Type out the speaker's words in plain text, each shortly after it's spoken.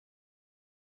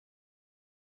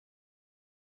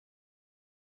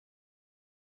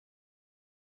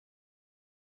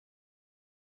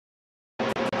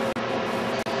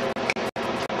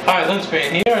Hi,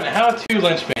 Lunchman here on How-To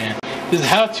Lunchman. This is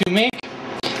how to make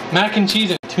mac and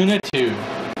cheese and tuna too.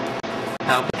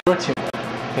 Albacore tuna.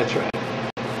 That's right.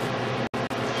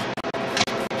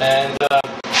 And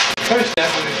first step,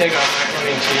 we're going to take our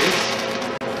macaroni and cheese,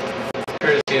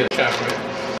 courtesy of ShopRite,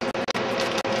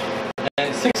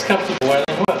 and 6 cups of boiling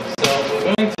water. So what we're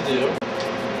going to do is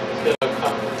get a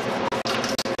cup.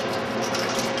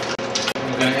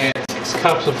 We're going to add 6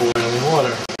 cups of boiling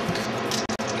water.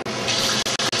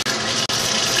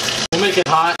 We'll make it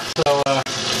hot, so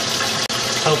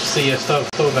helps the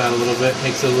stove out a little bit,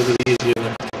 makes it a little bit easier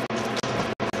there.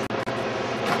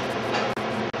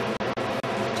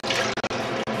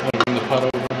 I'll bring the pot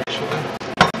over actually.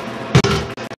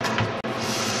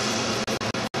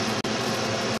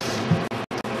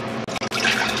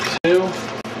 Two.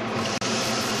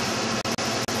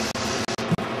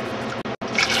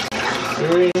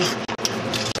 3.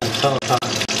 Until it's hot.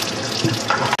 It's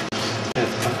hot.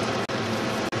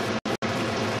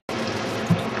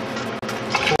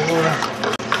 4.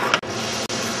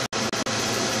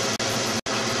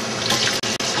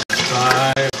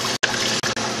 5.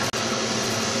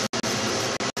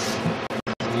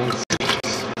 And 6.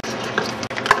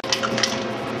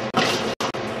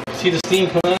 See the steam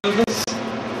coming out of this?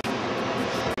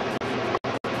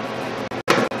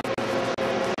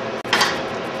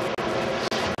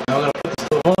 Now we're going to put the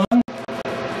stove on.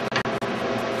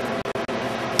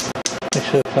 Make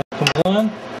sure the flame comes on.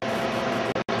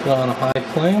 Put it on a high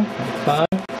flame, like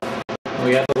 5. We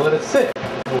have to let it sit.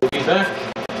 We'll be back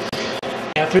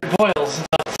after it boils.